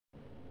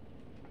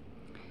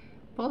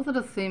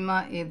Pozdrav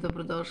svima i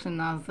dobrodošli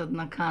nazad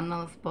na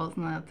kanal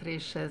Spoznaja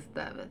 369.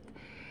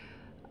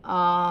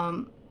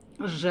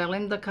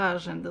 Želim da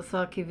kažem da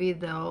svaki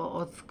video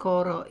od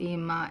skoro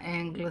ima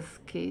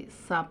engleski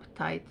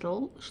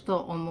subtitle,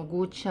 što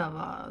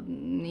omogućava,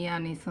 ja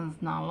nisam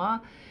znala,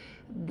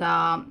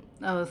 da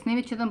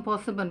snimit ću jedan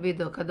poseban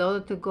video. Kada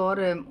odete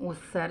gore u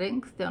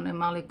settings, gdje je onaj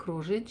mali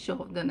kružić,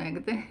 ovdje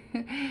negde,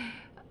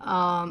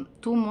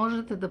 tu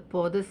možete da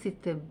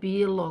podesite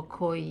bilo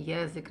koji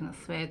jezik na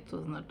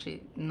svetu,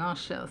 znači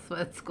naše,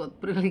 svetsko,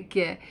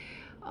 otprilike,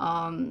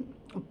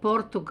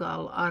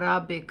 Portugal,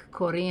 Arabik,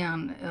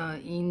 Korean,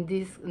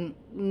 Indijs,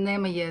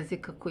 nema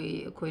jezika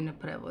koji ne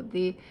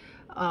prevodi.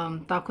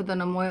 Tako da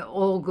na moje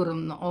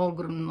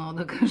ogromno,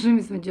 da kažem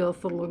između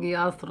ostalog i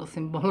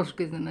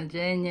astrosimbološko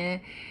iznenađenje,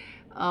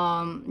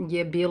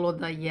 je bilo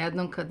da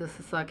jednom kada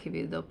se svaki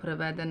video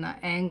prevede na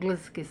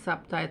engleski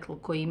subtitle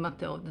koji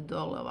imate ovdje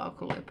dole,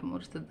 ovako lepo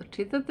možete da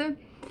čitate,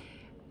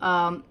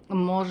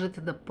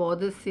 možete da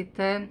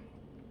podesite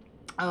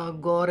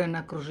gore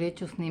na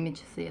kružiću, snimit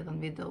će se jedan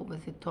video u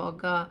vezi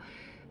toga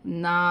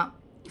na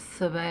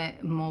sve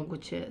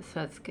moguće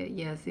svetske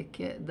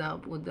jezike da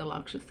bude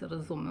lakše se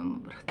razumemo,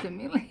 brate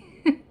mili.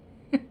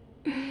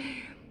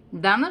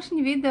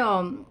 Današnji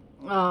video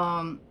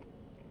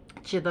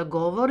će da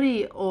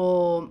govori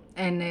o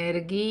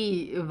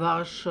energiji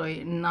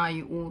vašoj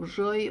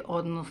najužoj,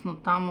 odnosno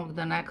tamo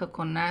gde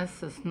nekako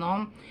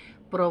nesvesno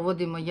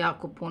provodimo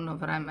jako puno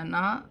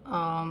vremena.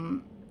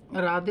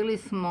 Radili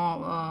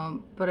smo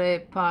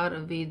pre par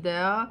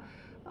videa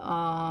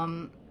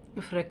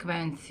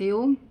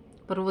frekvenciju.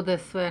 Prvo da je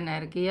sve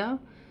energija.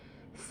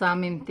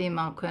 Samim tim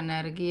ako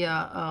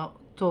energija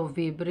to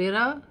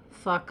vibrira,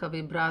 svaka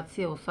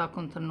vibracija u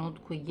svakom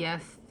trenutku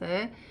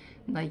jeste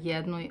na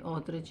jednoj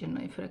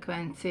određenoj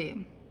frekvenciji.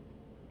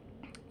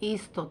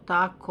 Isto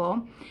tako,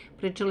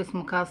 pričali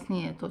smo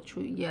kasnije, to ću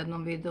u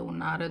jednom videu u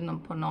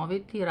narednom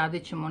ponoviti,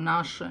 radit ćemo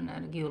našu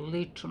energiju,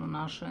 ličnu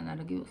našu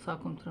energiju u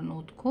svakom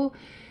trenutku,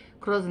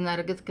 kroz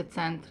energetske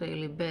centre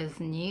ili bez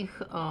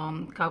njih,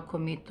 kako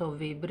mi to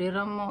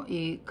vibriramo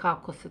i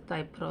kako se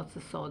taj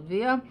proces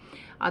odvija.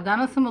 A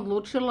danas sam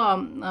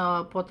odlučila,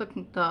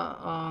 potaknuta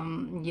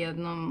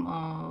jednom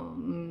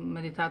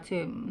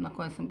meditacijom na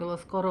kojoj sam bila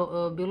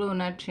skoro, bilo je u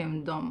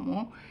nečijem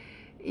domu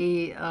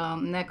i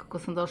nekako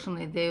sam došla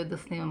na ideju da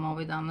snimam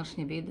ovaj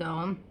današnji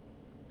video,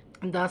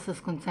 da se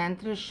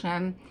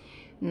skoncentrišem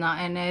na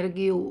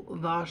energiju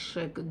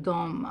vašeg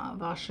doma,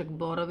 vašeg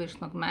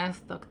boravišnog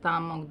mesta,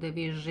 tamo gde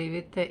vi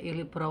živite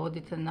ili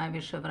provodite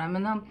najviše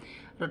vremena,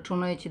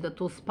 računajući da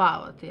tu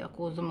spavate.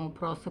 Ako uzmemo u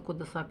proseku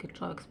da svaki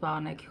čovjek spava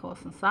nekih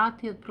 8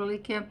 sati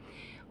otprilike,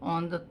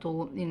 onda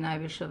tu i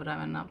najviše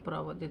vremena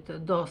provodite,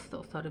 dosta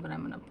u stvari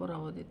vremena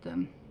provodite.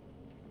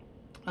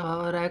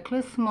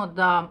 Rekli smo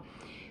da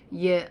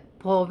je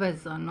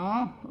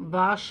povezano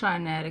vaša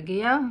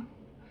energija,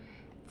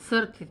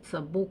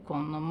 crtica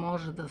bukvalno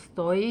može da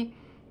stoji,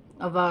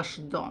 vaš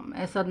dom.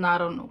 Sad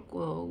naravno,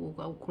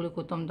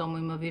 ukoliko u tom domu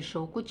ima više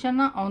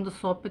ukućana, onda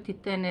su opet i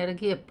te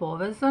energije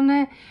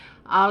povezane,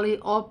 ali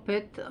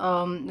opet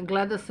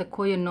gleda se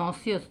koji je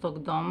nosioc tog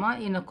doma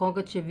i na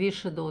koga će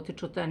više da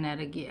utiču te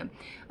energije.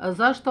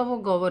 Zašto ovo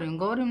govorim?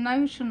 Govorim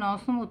najviše na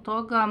osnovu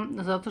toga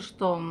zato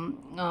što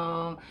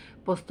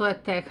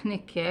postoje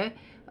tehnike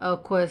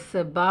koje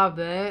se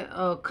bave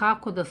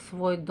kako da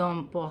svoj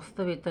dom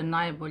postavite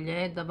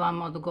najbolje, da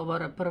vama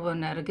odgovara prvo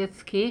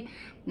energetski,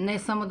 ne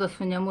samo da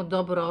se u njemu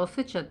dobro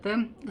osjećate,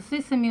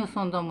 svi se mi u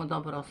svom domu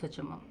dobro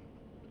osjećamo,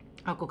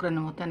 ako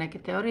krenemo od te neke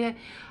teorije,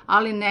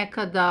 ali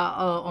nekada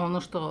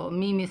ono što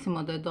mi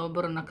mislimo da je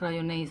dobro, na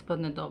kraju ne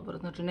ispadne dobro.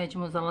 Znači,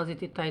 nećemo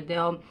zalaziti taj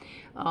deo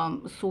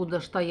suda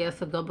šta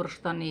jeste dobro,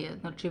 šta nije.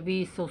 Znači,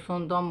 vi se u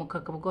svom domu,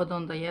 kakav god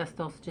onda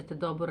jeste, osjećate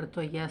dobro,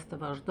 to jeste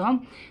vaš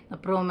dom. Na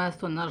prvom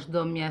mjestu naš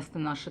dom jeste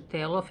naše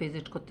telo,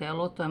 fizičko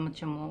telo, to imat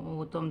ćemo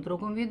u tom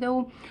drugom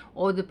videu.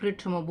 Ovdje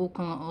pričamo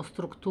bukvalno o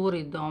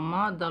strukturi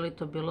doma, da li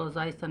to bilo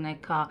zaista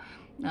neka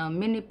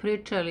mini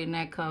priča ili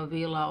neka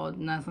vila od,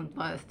 ne znam,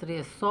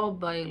 20-30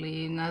 soba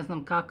ili ne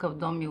znam kakav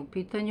dom je u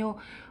pitanju,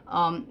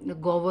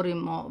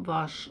 govorimo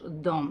vaš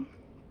dom.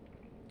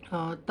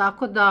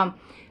 Tako da,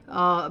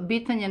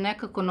 bitan je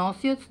nekako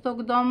nosioc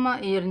tog doma,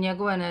 jer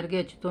njegova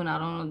energija će tu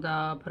naravno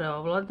da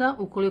preovlada.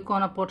 Ukoliko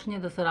ona počinje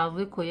da se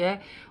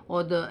razlikuje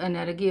od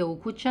energije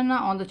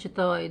ukućana, onda će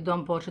taj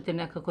dom početi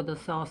nekako da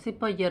se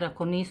osipa, jer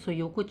ako nisu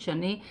i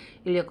ukućani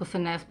ili ako se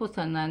ne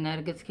spuste na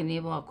energetski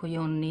nivo, ako je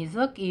on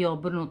nizak i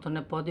obrnuto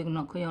ne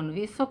podignu ako je on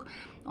visok,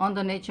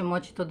 onda neće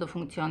moći to da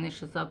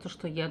funkcioniše zato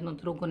što jedno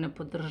drugo ne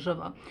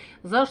podržava.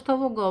 Zašto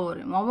ovo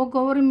govorim? Ovo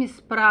govorim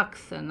iz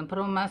prakse. Na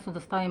prvom mjestu da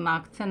stavim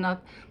akcenat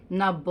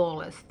na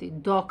bolesti.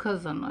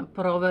 Dokazano je,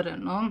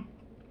 provereno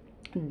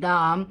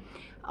da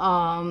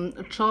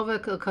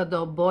čovjek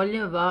kada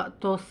oboljeva,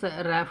 to se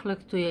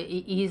reflektuje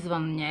i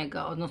izvan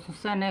njega, odnosno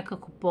sve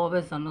nekako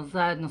povezano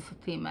zajedno sa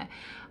time.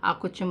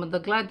 Ako ćemo da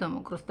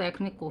gledamo kroz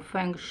tehniku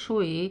Feng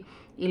Shui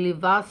ili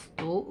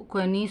Vastu,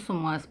 koje nisu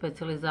moja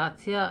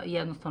specijalizacija,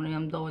 jednostavno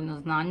imam dovoljno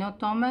znanja o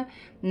tome,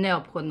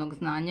 neophodnog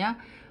znanja,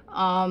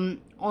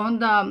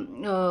 onda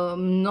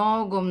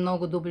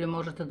mnogo dublje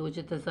možete da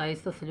uđete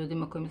zaista sa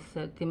ljudima koji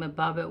se time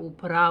bave u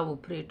pravu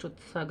priču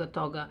svega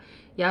toga.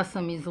 Ja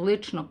sam iz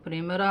ličnog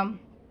primjera,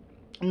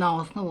 na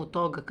osnovu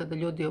toga kada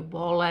ljudi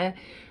obole,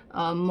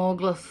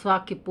 mogla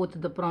svaki put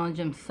da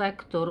pronađem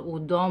sektor u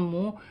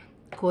domu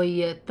koji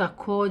je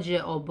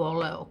takođe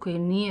oboleo, koji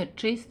nije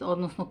čist,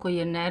 odnosno koji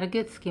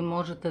energetski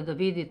možete da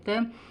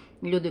vidite.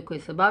 Ljudi koji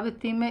se bave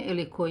time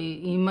ili koji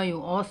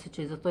imaju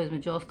osjećaj za to,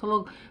 između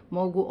ostalog,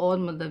 mogu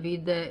odmah da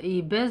vide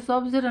i bez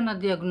obzira na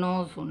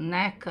dijagnozu.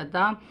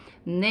 Nekada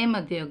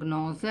nema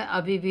dijagnoze, a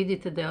vi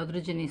vidite da je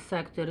određeni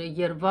sektor,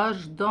 jer vaš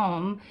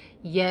dom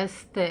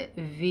jeste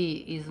vi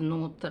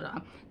iznutra.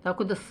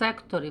 Tako da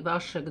sektori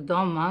vašeg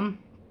doma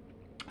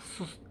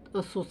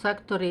su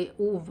sektori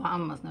u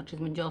vama, znači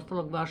između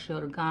ostalog vaši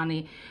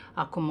organi,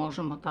 ako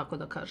možemo tako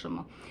da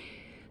kažemo.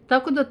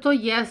 Tako da to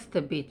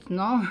jeste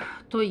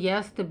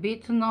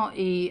bitno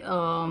i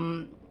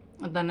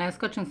da ne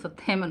skačem sa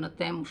teme na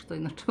temu, što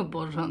inače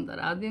obožavam da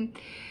radim.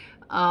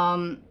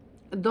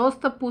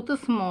 Dosta puta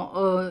smo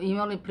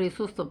imali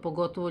prisustvo,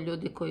 pogotovo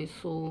ljudi koji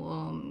su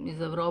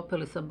iz Evrope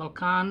ili sa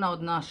Balkana,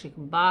 od naših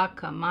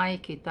baka,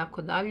 majke i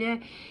tako dalje.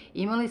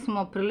 Imali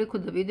smo priliku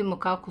da vidimo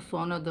kako su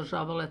one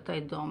održavale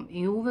taj dom.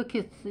 I uvek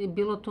je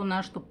bilo tu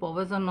nešto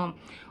povezano.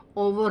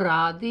 Ovo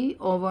radi,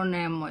 ovo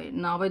nemoj.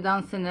 Na ovaj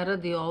dan se ne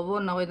radi ovo,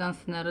 na ovaj dan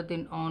se ne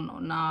radi ono.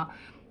 Na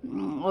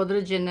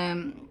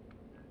određene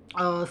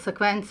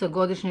sekvence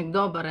godišnjeg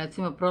doba,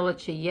 recimo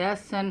proleće i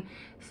jesen,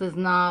 se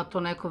zna to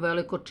neko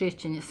veliko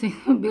čišćenje. Svi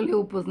smo bili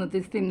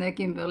upoznati s tim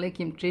nekim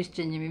velikim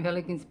čišćenjem i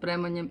velikim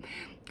spremanjem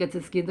kad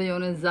se skidaju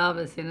one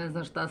zavese i ne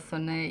znam šta sve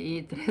ne,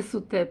 i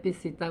tresu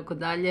tepisi i tako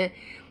dalje.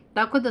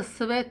 Tako da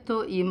sve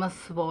to ima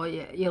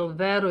svoje, jer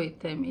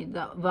verujte mi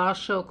da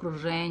vaše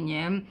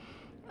okruženje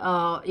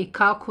i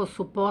kako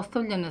su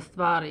postavljene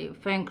stvari,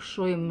 Feng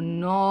Shui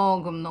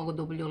mnogo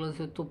dublje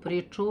ulazi u tu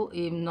priču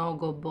i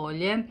mnogo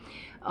bolje,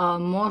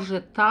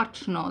 može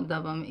tačno da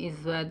vam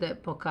izvede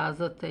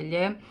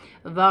pokazatelje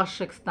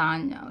vašeg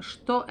stanja,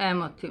 što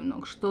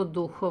emotivnog, što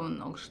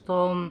duhovnog,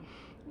 što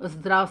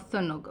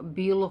zdravstvenog,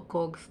 bilo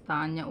kog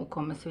stanja u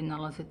kome se vi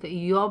nalazite.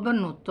 I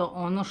obrnuto,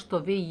 ono što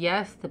vi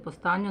jeste po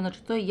stanju,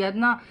 znači to je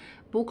jedna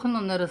bukvalno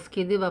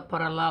neraskidiva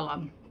paralela.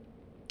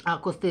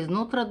 Ako ste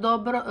iznutra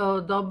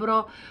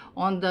dobro,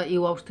 onda i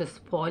uopšte s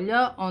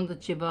polja, onda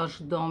će vaš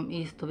dom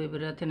isto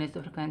vibrirati na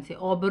istoj frekvenciji.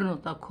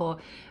 Obrnuto, ako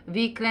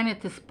vi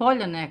krenete s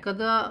polja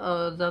nekada,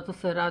 zato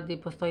se radi,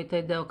 postoji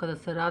taj deo kada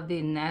se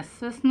radi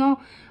nesvesno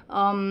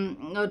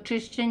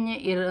čišćenje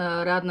i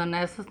rad na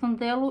nesvesnom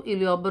delu,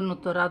 ili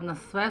obrnuto rad na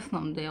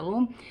svesnom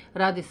delu,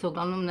 radi se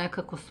uglavnom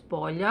nekako s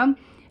polja,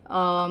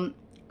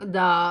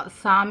 da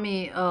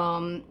sami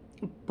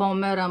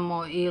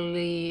pomeramo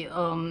ili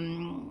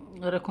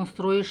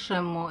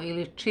rekonstruišemo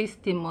ili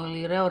čistimo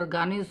ili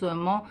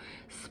reorganizujemo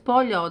s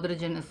polja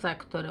određene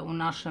sektore u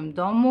našem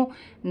domu,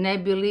 ne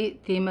bi li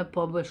time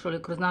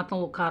poboljšali, kroz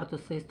natalnu kartu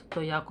se isto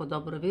to jako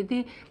dobro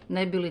vidi,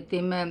 ne bi li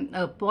time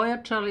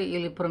pojačali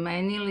ili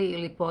promenili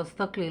ili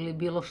podstakli ili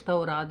bilo šta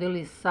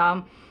uradili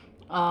sa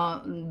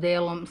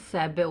delom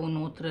sebe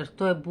unutra, jer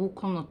to je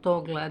bukvalno to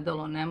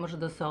ogledalo, ne može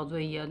da se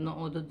odvoji jedno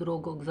od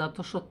drugog,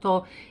 zato što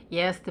to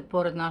jeste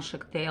pored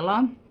našeg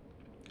tela,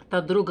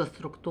 ta druga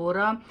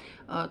struktura,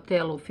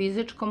 telo u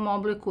fizičkom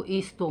obliku,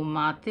 isto u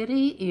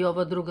materiji, i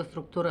ova druga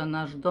struktura,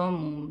 naš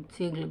dom, u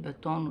cigli,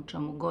 betonu,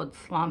 čemu god,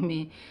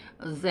 slami,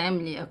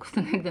 zemlji. Ako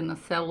ste negde na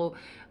selu,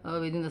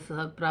 vidim da se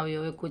sad pravi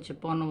ove kuće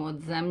ponovo od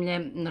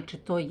zemlje, znači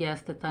to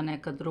jeste ta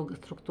neka druga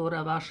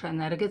struktura, vaša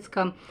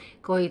energetska,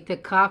 koja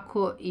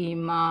itekako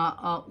ima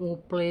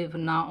upliv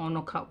na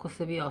ono kako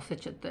se vi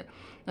osjećate.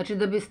 Znači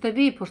da biste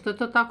vi, pošto je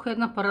to tako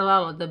jedna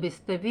paralela, da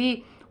biste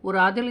vi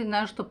uradili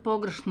nešto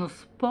pogrešno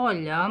s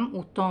polja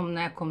u tom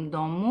nekom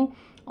domu,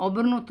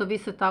 obrnuto vi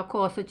se tako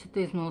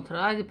osjećate iznutra.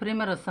 Ajde,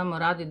 primjera samo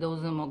radi da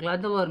uzmemo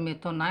ogledalo, jer mi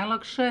je to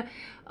najlakše.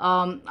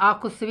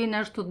 Ako se vi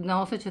nešto ne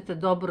osjećate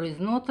dobro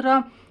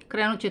iznutra,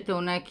 krenut ćete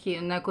u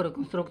neku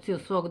rekonstrukciju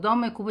svog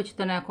doma i kupit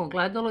ćete neko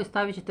ogledalo i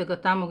stavit ćete ga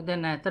tamo gde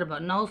ne treba,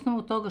 na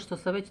osnovu toga što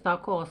se već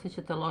tako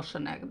osjećate loše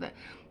negde.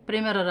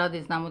 Primjera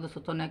radi, znamo da su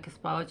to neke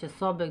spavaće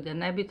sobe gde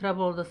ne bi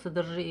trebalo da se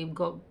drži, i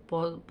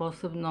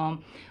posebno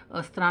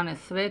strane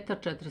sveta,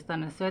 4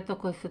 strane sveta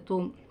koje se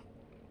tu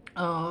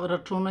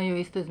računaju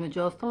isto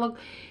između ostalog,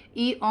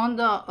 i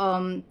onda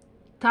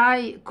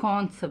taj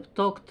koncept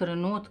tog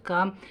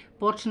trenutka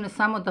počne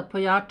samo da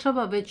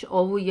pojačava već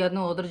ovu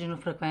jednu određenu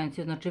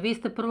frekvenciju. Znači vi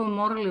ste prvo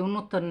morali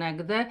unutar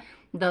negde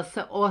da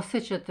se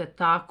osjećate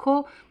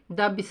tako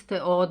da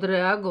biste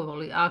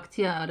odreagovali,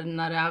 akcija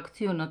na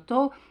reakciju na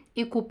to,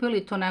 i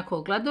kupili to neko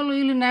ogledalo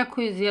ili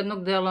neko iz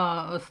jednog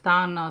dela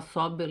stana,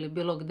 sobe ili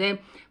bilo gde,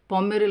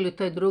 pomerili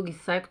taj drugi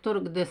sektor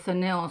gde se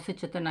ne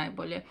osjećate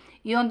najbolje.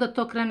 I onda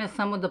to krene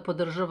samo da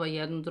podržava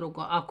jedno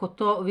drugo. Ako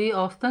to vi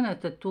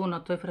ostanete tu na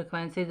toj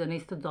frekvenciji da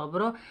niste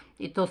dobro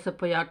i to se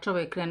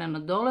pojačava i krene na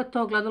dole,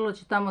 to ogledalo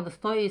će tamo da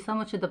stoji i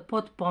samo će da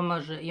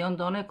potpomaže. I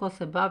onda onaj ko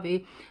se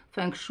bavi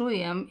Feng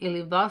Shuijem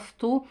ili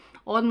vastu,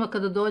 odmah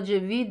kada dođe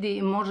vidi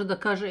i može da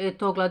kaže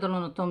to ogledalo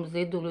na tom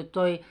zidu ili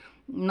toj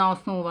na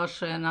osnovu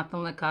vaše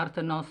natalne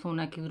karte, na osnovu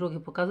nekih drugih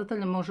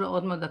pokazatelja, može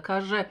odmah da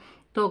kaže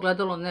to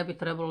ogledalo ne bi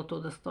trebalo tu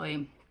da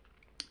stoji.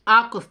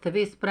 Ako ste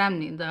vi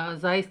spremni da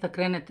zaista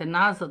krenete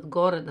nazad,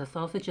 gore, da se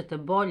osjećate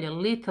bolje,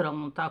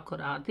 literalno tako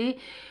radi,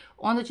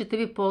 onda ćete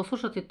vi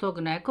poslušati tog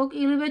nekog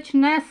ili već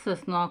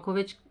nesvesno, ako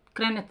već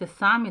krenete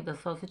sami da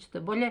se osjećate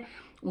bolje,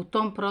 u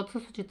tom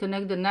procesu ćete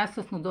negde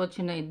nesvesno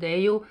doći na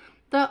ideju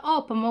da,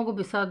 pa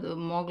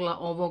mogla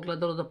ovo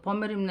ogledalo da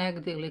pomerim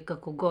negde ili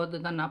kako god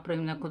da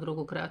napravim neku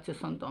drugu kreaciju u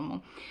svom domu.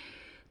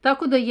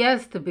 Tako da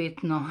jeste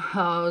bitno.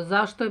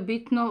 Zašto je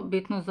bitno?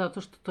 Bitno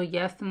zato što to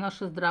jeste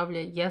naše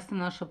zdravlje, jeste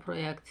naša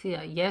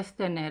projekcija,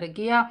 jeste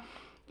energija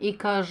i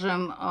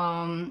kažem,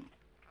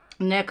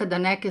 nekada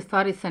neke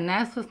stvari se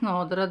nesvesno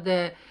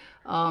odrade,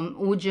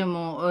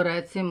 uđemo,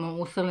 recimo,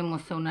 uselimo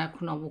se u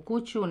neku novu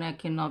kuću, u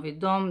neki novi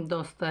dom,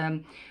 dosta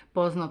je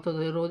poznato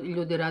da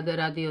ljudi rade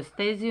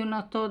radiosteziju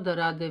na to, da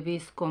rade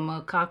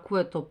viskom kakvo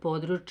je to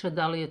područje,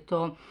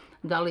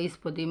 da li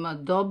ispod ima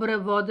dobre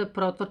vode,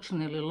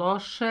 protočne ili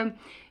loše.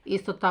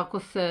 Isto tako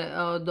se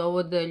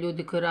dovode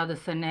ljudi koji rade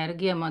sa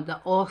energijama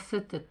da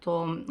osete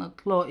to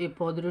tlo i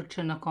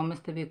područje na kome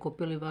ste vi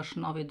kupili vaš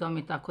novi dom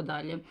i tako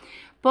dalje.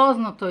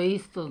 Poznato je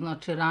isto,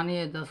 znači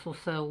ranije da su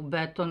se u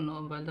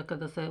beton, valjda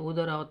kada se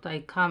udarao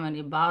taj kamen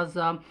i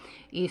baza,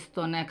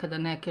 isto nekada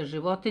neke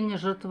životinje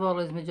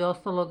žrtvovalo između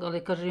ostalog,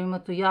 ali kažem ima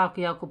tu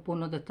jako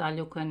puno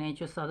detalja u koje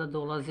neću sada da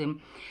ulazim.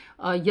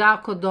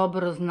 Jako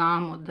dobro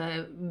znamo da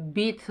je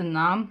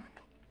bitna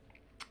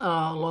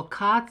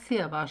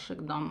lokacija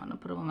vašeg doma na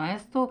prvom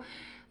mestu,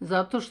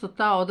 zato što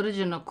ta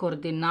određena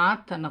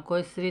koordinata na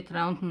kojoj se vi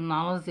trenutno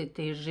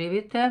nalazite i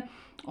živite,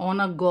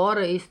 ona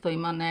gore isto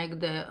ima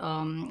negde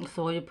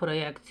svoju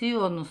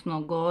projekciju,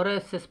 odnosno gore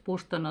se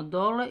spušta na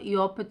dole i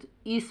opet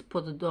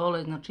ispod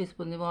dole, znači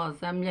ispod nivoa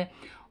zemlje,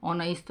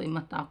 ona isto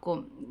ima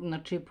tako,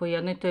 znači po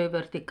jednoj toj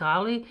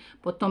vertikali,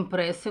 po tom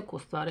preseku, u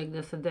stvari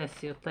gde se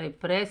desio taj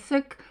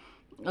presek,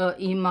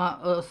 ima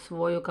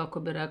svoju, kako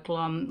bi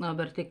rekla,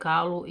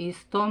 vertikalu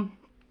isto,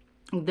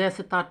 gde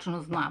se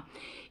tačno zna.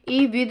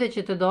 I vidjet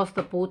ćete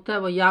dosta puta,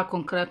 evo ja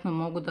konkretno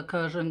mogu da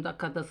kažem da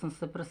kada sam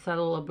se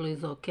preselila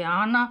blizu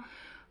okeana,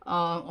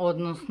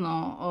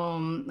 odnosno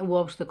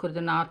uopšte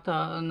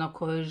koordinata na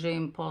kojoj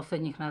živim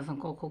poslednjih ne znam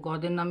koliko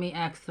godina mi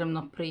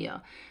ekstremno prija.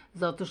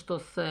 Zato što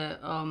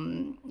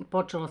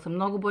počela sam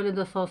mnogo bolje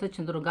da se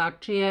osjećam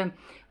drugačije.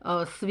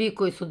 Svi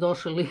koji su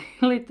došli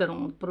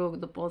literalno od prvog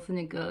do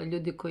poslednjeg,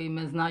 ljudi koji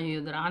me znaju i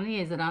od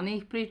ranije, iz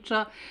ranijih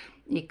priča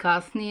i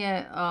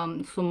kasnije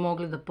su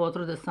mogli da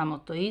potvrde samo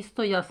to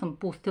isto. Ja sam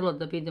pustila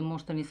da vidim,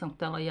 možda nisam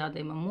htela ja da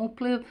imam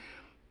upliv.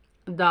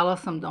 Dala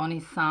sam da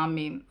oni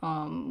sami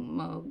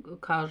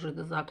kažu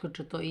da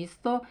zaključe to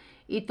isto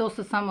i to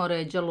se samo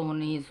ređalo u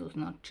nizu,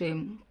 znači,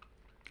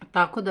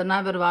 tako da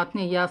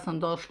najverovatnije ja sam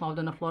došla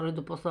ovde na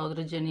Floridu posle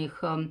određenih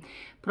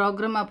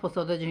programa,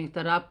 posle određenih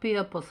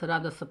terapija, posle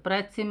rada sa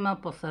precima,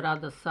 posle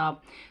rada sa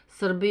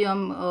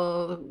Srbijom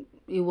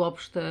i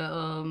uopšte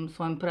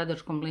svojom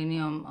predačkom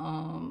linijom,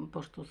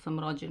 pošto sam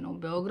rođena u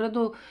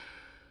Beogradu.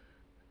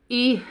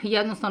 I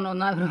jednostavno,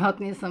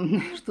 najverovatnije sam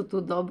nešto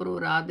tu dobro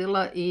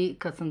uradila i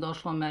kad sam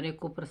došla u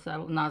Ameriku,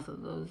 nazad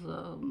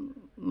za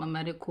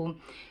Ameriku,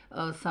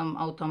 sam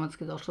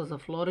automatski došla za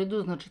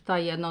Floridu. Znači, ta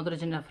jedna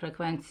određena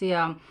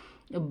frekvencija,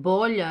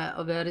 bolja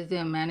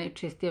verzija mene,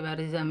 čistija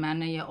verzija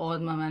mene je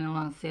odmah mene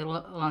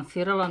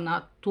lansirala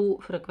na tu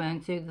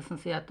frekvenciju gde sam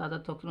se ja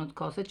tada tog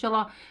trenutka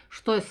osjećala,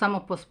 što je samo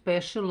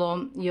pospešilo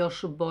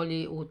još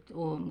bolji,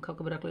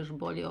 kako bi rekla, još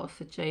bolji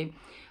osjećaj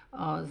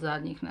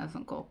zadnjih, ne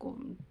znam koliko,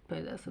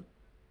 10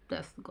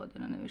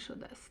 godina, ne više od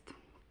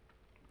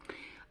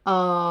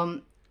 10.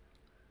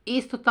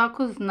 Isto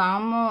tako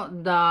znamo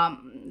da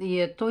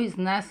je to iz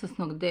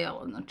nesvesnog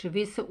dela. Znači,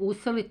 vi se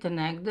uselite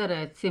negde,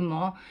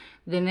 recimo,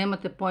 gde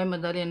nemate pojma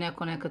da li je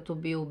neko nekad tu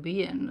bio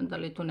ubijen, da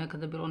li je tu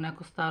nekada bilo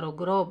neko staro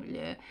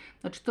groblje.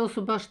 Znači, to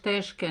su baš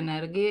teške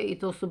energije i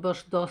to su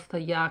baš dosta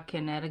jake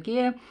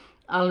energije,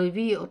 ali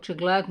vi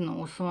očigledno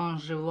u svom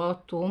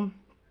životu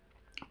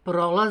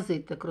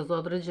prolazite kroz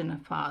određene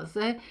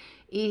faze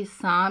i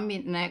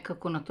sami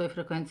nekako na toj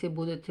frekvenciji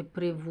budete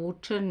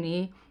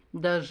privučeni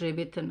da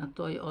živite na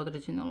toj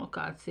određenoj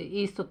lokaciji.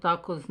 Isto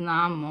tako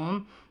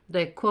znamo da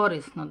je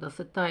korisno da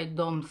se taj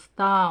dom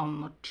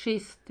stalno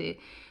čisti.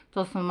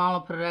 To smo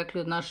malo pre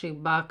rekli od naših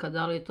baka,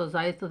 da li je to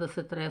zaista da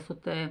se tresu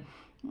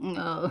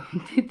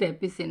ti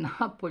tepisi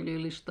napolju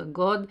ili šta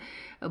god,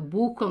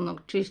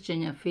 bukvalnog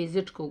čišćenja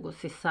fizičkog,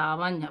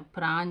 osisavanja,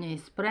 pranja i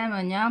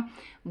spremanja,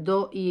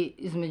 do i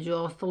između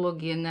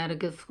ostalog i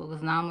energetskog.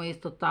 Znamo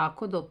isto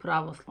tako da u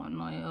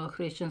pravoslavnoj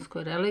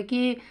hrišćanskoj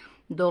religiji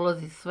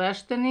dolazi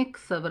sveštenik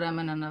sa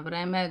vremena na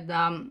vreme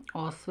da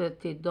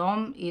osveti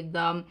dom i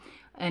da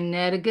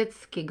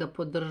energetski ga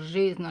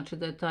podrži, znači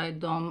da je taj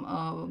dom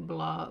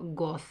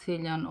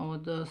blagosiljan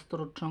od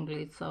stručnog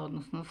lica,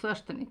 odnosno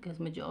sveštenika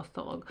između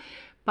ostalog.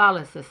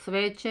 Pale se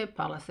sveće,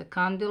 pale se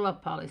kandila,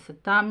 pali se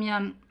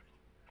tamjan,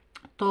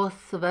 to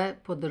sve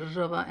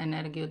podržava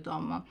energiju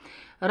doma.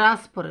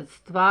 Raspored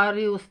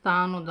stvari u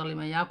stanu, da li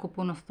ima jako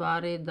puno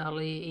stvari, da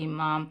li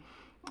ima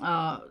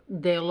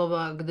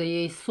delova gde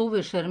je i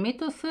suviše, jer mi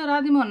to sve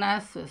radimo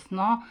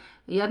nesvesno.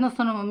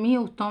 Jednostavno mi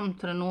u tom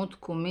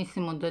trenutku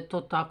mislimo da je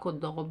to tako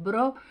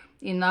dobro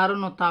i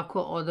naravno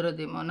tako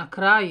odradimo. Na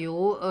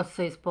kraju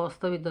se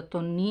ispostavi da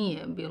to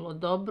nije bilo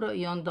dobro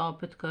i onda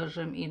opet,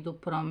 kažem, idu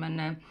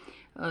promene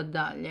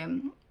dalje.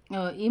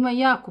 Ima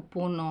jako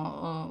puno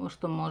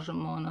što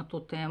možemo na tu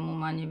temu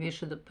manje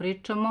više da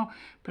pričamo.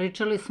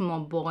 Pričali smo o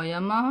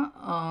bojama.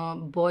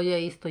 Boja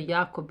je isto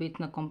jako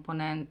bitna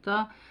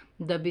komponenta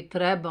da bi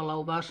trebala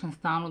u vašem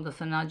stanu da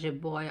se nađe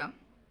boja.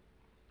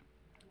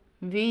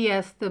 Vi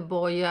jeste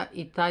boja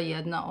i ta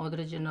jedna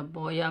određena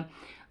boja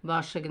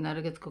vašeg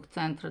energetskog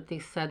centra,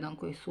 tih 7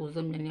 koji su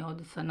uzemljeni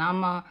ovde sa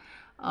nama,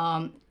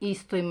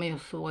 isto imaju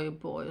svoju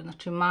boju.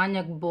 Znači,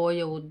 manjak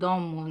boje u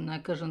domu,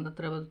 ne kažem da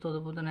treba to da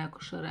bude neko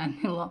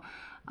šarenilo,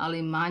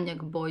 ali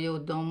manjak boje u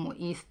domu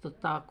isto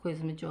tako,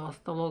 između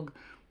ostalog,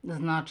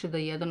 znači da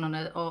jedan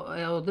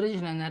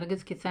određen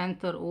energetski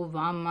centar u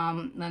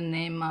vama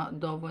nema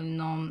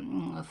dovoljno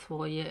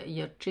svoje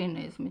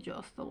jačine, između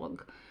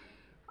ostalog.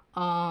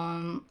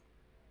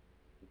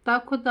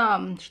 Tako da,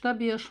 šta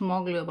bi još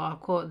mogli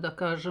ovako da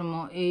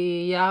kažemo,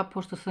 i ja,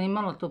 pošto sam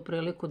imala tu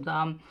priliku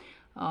da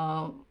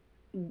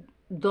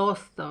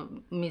dosta,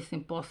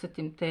 mislim,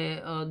 posetim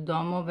te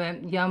domove,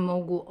 ja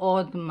mogu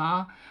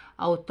odmah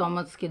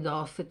automatski da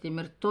osetim,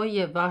 jer to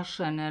je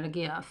vaša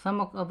energija.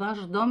 Samo vaš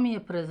dom je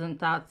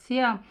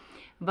prezentacija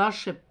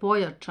vaše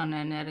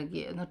pojačane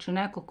energije. Znači,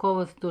 neko ko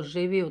vas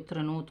doživi u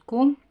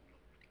trenutku,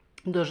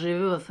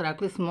 doživi vas,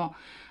 rekli smo,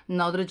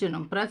 na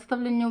određenom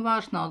predstavljanju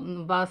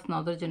vas na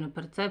određenoj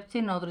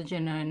percepciji, na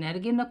određenoj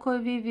energiji na kojoj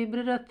vi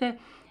vibrirate,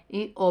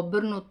 i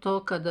obrnuto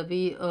kada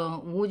vi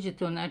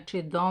uđete u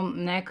nečiji dom,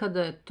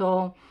 nekada je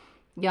to,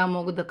 ja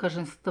mogu da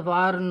kažem,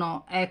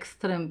 stvarno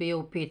ekstrem bio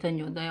u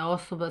pitanju, da je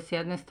osoba s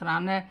jedne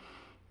strane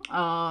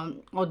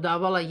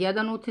odavala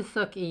jedan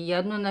utisak i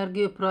jednu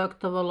energiju,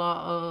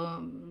 projektovala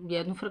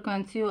jednu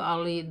frekvenciju,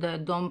 ali da je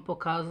dom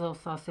pokazao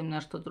sasvim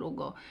nešto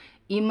drugo.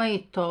 Ima i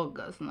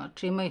toga,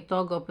 znači ima i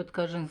toga, opet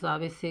kažem,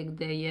 zavisi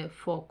gde je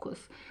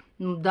fokus.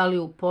 Da li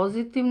u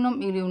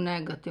pozitivnom ili u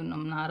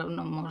negativnom,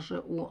 naravno može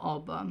u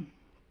oba.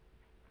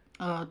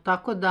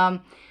 Tako da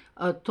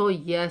to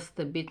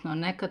jeste bitno.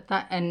 Neka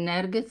ta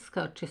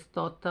energetska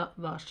čistota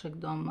vašeg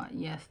doma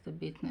jeste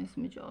bitna,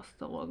 između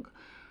ostalog.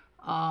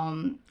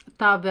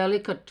 Ta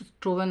velika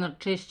čuvena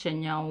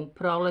čišćenja u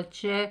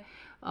proleće,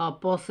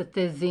 posle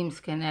te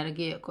zimske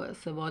energije koja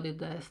se vodi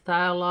da je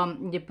stajala,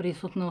 je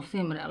prisutna u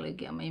svim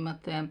religijama.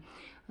 Imate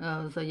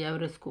za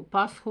jevrejsku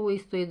pashu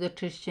isto ide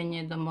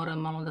čišćenje, da mora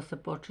malo da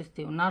se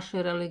počisti u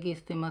našoj religiji,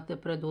 isto imate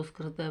pred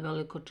Uskrs da je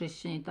veliko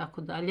čišćenje i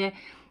tako dalje.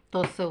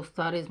 To se u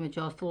stvari,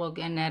 između ostalog,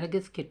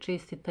 energetski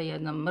čisti ta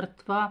jedna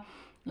mrtva,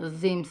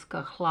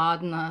 zimska,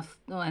 hladna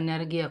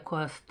energija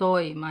koja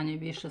stoji, manje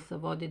više se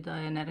vodi da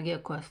je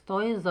energija koja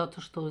stoji,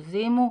 zato što u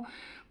zimu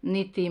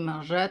niti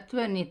ima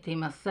žetve, niti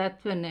ima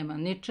setve, nema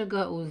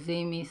ničega, u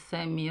zimi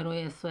se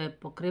miruje, sve je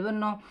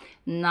pokriveno.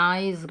 Na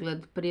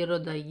izgled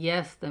priroda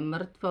jeste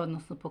mrtva,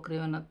 odnosno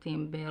pokrivena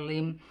tim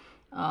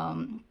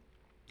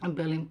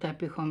belim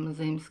tepihom,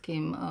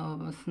 zimskim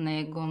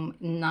snegom.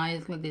 Na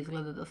izgled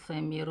izgleda da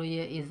sve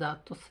miruje i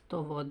zato se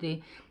to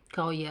vodi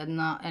kao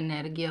jedna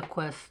energija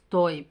koja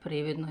stoji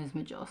prividno,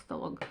 između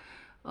ostalog.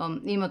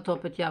 Ima to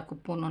opet jako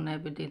puno, ne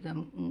bi da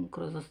idem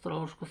kroz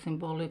astrološku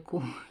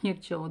simboliku jer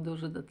će ovo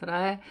duže da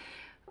traje.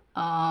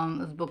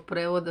 Zbog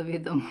prevoda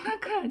vidimo na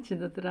kada će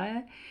da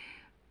traje.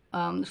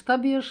 Šta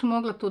bi još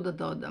mogla tu da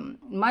dodam?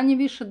 Manje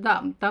više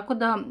da, tako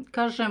da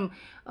kažem,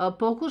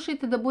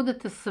 pokušajte da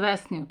budete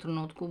svesni u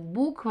trenutku.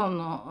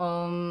 Bukvalno,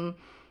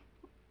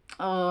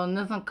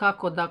 ne znam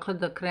kako, dakle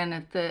da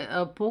krenete,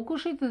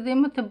 pokušajte da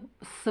imate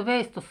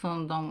svest o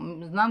svom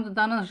domu. Znam da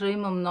danas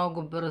živimo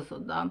mnogo brzo,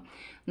 da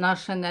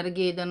naša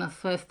energija ide na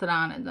sve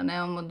strane, da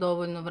nemamo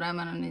dovoljno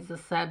vremena ni za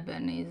sebe,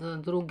 ni za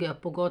druge, a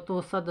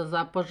pogotovo sad da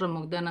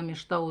zapažamo gde nam je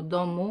šta u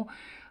domu.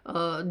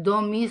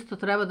 Dom isto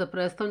treba da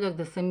predstavlja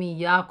gde se mi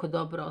jako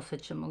dobro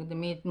osjećamo, gde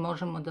mi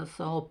možemo da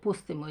se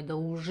opustimo i da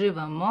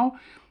uživamo,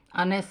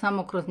 a ne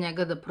samo kroz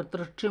njega da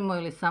protrčimo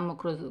ili samo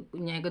kroz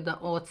njega da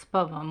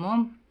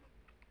odspavamo.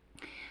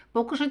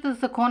 Pokušajte da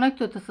se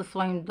konektujete sa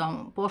svojim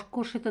domom,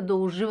 pokušajte da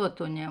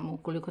uživate u njemu,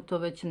 ukoliko to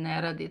već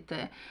ne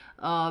radite.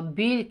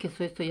 Biljke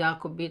su isto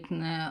jako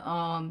bitne,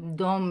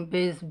 dom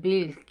bez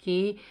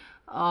biljki,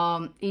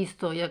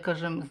 isto, ja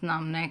kažem,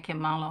 znam neke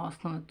male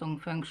osnove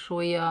tog feng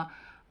shuija,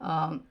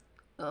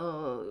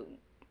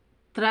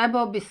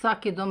 trebao bi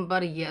svaki dom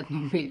bar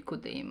jednu biljku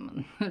da ima.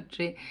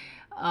 Znači,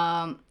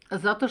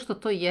 zato što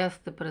to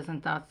jeste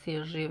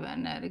prezentacija žive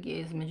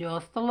energije, između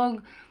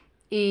ostalog,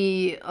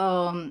 i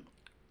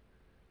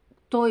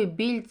toj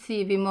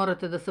biljci vi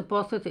morate da se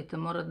posvetite,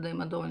 morate da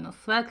ima dovoljno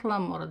svetla,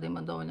 mora da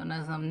ima dovoljno,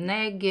 ne znam,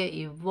 nege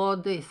i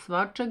vode i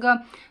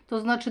svačega. To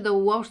znači da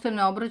uopšte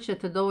ne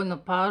obraćate dovoljno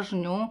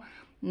pažnju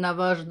na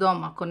vaš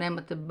dom, ako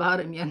nemate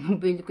barem jednu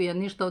biljku. Ja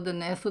ništa ovde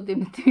ne sudim,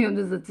 niti mi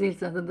ovde za cilj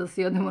sada da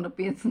si odemo na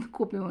pijacu da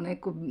kupimo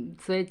neko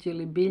cveće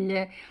ili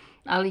bilje,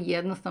 ali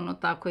jednostavno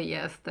tako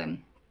jeste.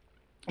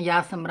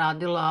 Ja sam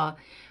radila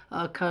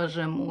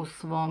kažem, u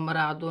svom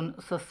radu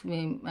sa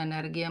svim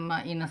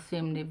energijama i na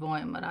svim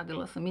nivoima.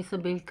 Radila sam i sa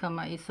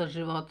biljkama i sa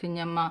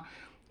životinjama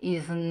i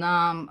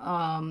znam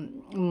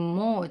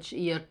moć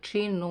i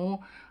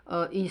jačinu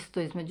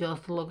isto između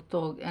ostalog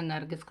tog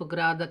energetskog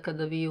rada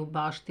kada vi u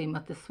bašti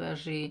imate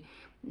sveži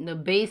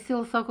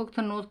basil svakog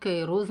trenutka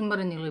i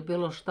ruzmarin ili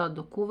bilo šta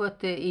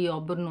dokuvate i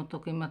obrnuto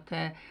ako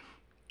imate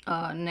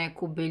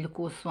neku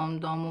biljku u svom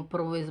domu,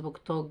 prvo i zbog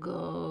tog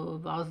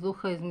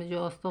vazduha između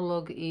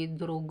ostalog i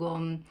drugo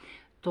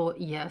to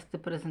jeste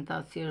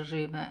prezentacija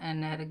žive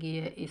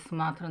energije i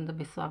smatram da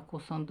bi svako u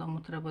svom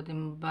domu trebao da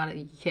ima bar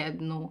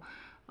jednu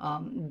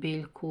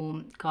biljku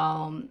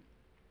kao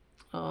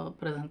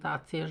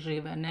prezentacija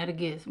žive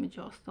energije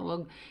između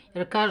ostalog.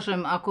 Jer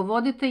kažem, ako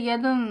vodite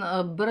jedan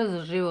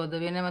brz život, da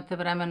vi nemate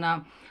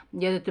vremena,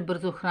 jedete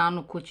brzu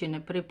hranu, kući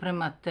ne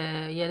pripremate,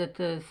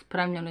 jedete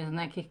spremljeno iz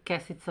nekih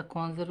kesica,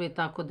 konzervi i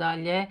tako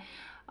dalje,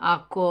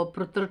 ako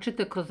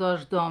protrčite kroz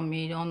vaš dom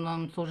i on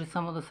vam služi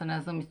samo da se,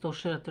 ne znam,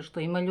 istuširate, što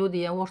ima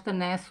ljudi, ja uopšte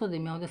ne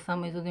sudim, ja ovdje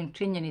samo izvodim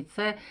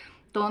činjenice,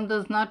 to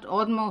onda znači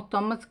odmah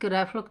automatski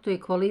reflektuje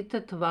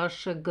kvalitet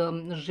vašeg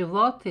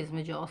života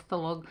između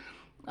ostalog,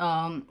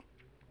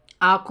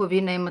 ako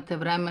vi nemate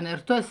vremena,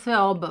 jer to je sve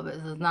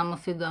obaveza. Znamo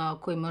svi da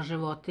ako ima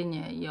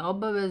životinje je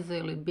obaveza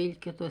ili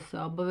biljke, to je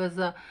sve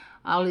obaveza,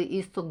 ali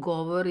isto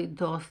govori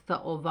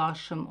dosta o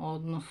vašem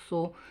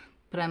odnosu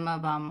prema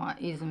vama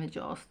između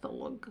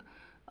ostalog.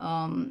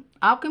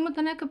 Ako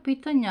imate neka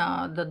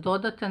pitanja, da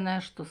dodate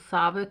nešto,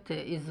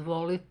 savete,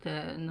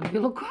 izvolite na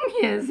bilo kom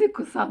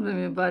jeziku, sad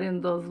mi je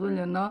barem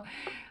dozvoljeno,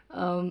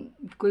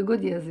 koji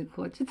god jezik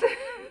hoćete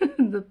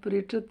da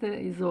pričate,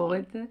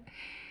 izvolite.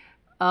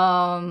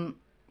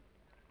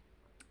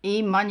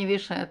 I manje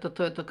više, eto,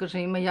 to je to,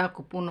 kažem, ima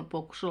jako puno,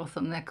 pokušala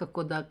sam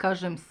nekako da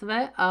kažem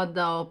sve, a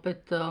da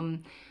opet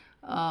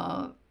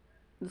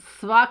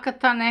svaka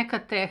ta neka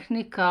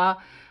tehnika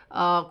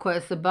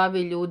koja se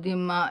bavi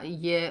ljudima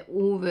je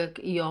uvek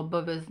i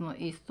obavezno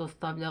isto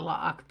stavljala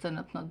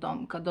akcenat na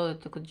dom. Kad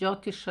odete kod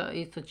Đotiša,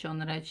 isto će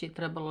on reći,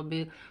 trebalo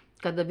bi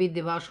kada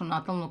vidi vašu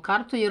natalnu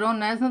kartu, jer on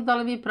ne zna da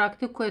li vi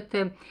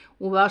praktikujete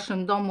u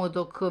vašem domu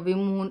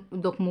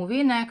dok mu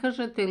vi ne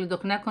kažete ili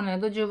dok neko ne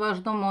dođe u vaš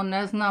dom, on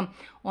ne zna,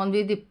 on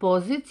vidi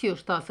poziciju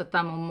šta se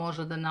tamo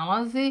može da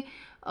nalazi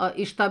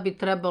i šta bi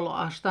trebalo,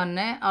 a šta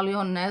ne, ali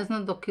on ne zna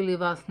dok ili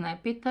vas ne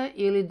pita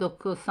ili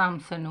dok sam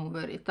se ne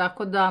uveri.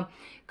 Tako da,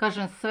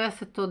 kažem, sve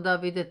se to da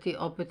videti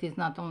opet iz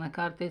natalne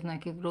karte, iz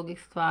nekih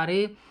drugih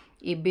stvari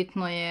i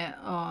bitno je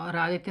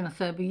raditi na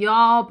sebi.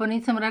 Jao, pa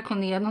nisam rekla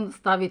ni jednom da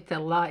stavite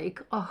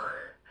like.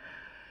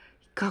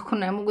 Kako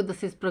ne mogu da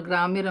se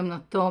isprogramiram na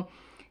to.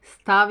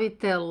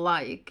 Stavite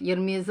like, jer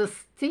mi je za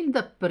cilj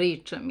da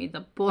pričam i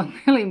da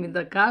podelim i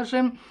da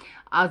kažem,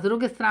 a s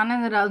druge strane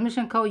ne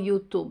razmišljam kao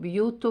YouTube.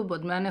 YouTube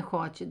od mene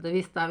hoće da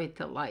vi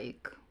stavite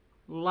like.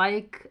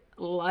 Like.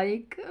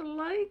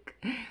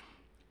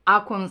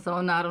 Ako vam se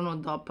ovo naravno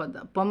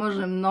dopada.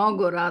 Pomaže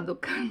mnogo radu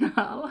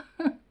kanala.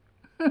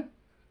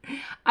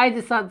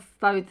 Ajde sad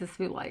stavite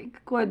svi like.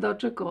 Ko je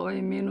dočekao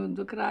ovaj minut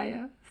do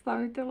kraja?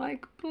 Stavite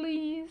like,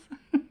 please.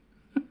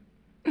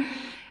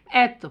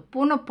 Eto,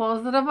 puno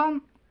pozdrava.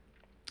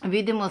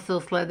 Vidimo se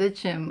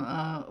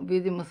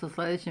u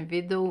sljedećem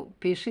videu.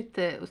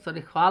 Pišite, u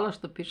stvari hvala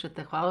što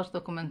pišete, hvala što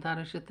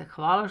komentarišete,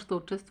 hvala što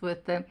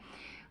učestvujete,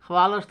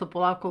 hvala što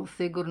polako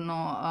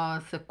sigurno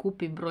se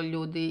kupi broj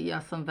ljudi.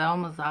 Ja sam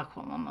veoma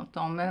zahvalna na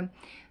tome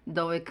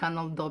da ovaj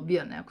kanal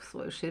dobija neku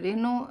svoju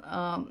širinu.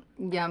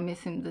 Ja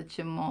mislim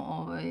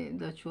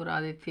da ću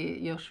raditi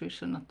još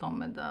više na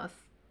tome da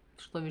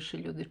što više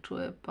ljudi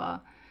čuje, pa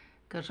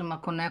kažem,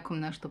 ako nekom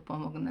nešto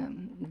pomogne,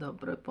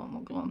 dobro je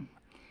pomoglo.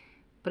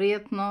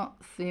 Prijatno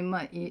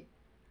svima i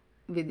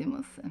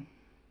vidimo se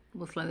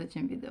u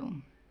sljedećem videu.